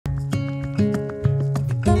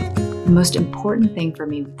The most important thing for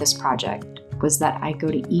me with this project was that I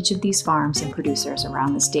go to each of these farms and producers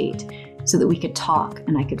around the state so that we could talk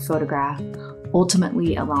and I could photograph,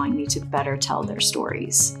 ultimately allowing me to better tell their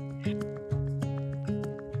stories.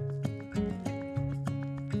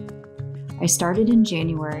 I started in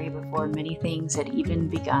January before many things had even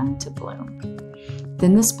begun to bloom.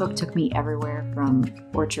 Then this book took me everywhere from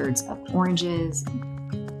orchards of oranges,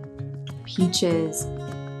 peaches,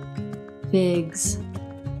 figs,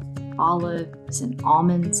 olives, and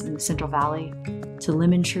almonds in the Central Valley, to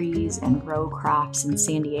lemon trees and row crops in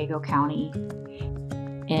San Diego County,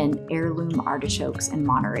 and heirloom artichokes in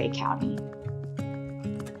Monterey County.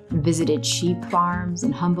 I visited sheep farms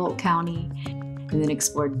in Humboldt County, and then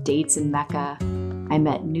explored dates in Mecca. I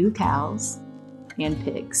met new cows and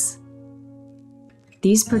pigs.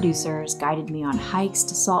 These producers guided me on hikes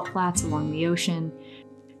to salt flats along the ocean,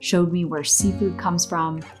 showed me where seafood comes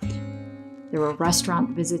from. There were restaurant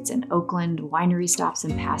visits in Oakland, winery stops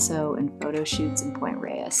in Paso, and photo shoots in Point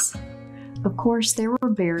Reyes. Of course, there were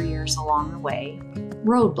barriers along the way,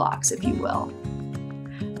 roadblocks, if you will.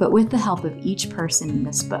 But with the help of each person in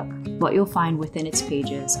this book, what you'll find within its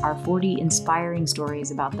pages are 40 inspiring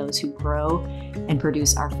stories about those who grow and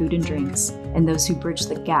produce our food and drinks, and those who bridge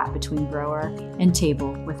the gap between grower and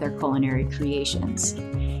table with their culinary creations.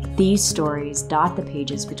 These stories dot the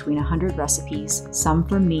pages between 100 recipes, some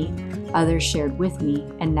from me, others shared with me,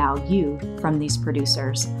 and now you from these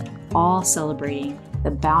producers, all celebrating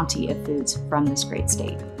the bounty of foods from this great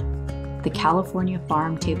state. The California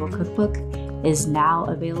Farm Table Cookbook is now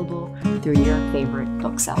available through your favorite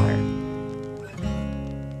bookseller.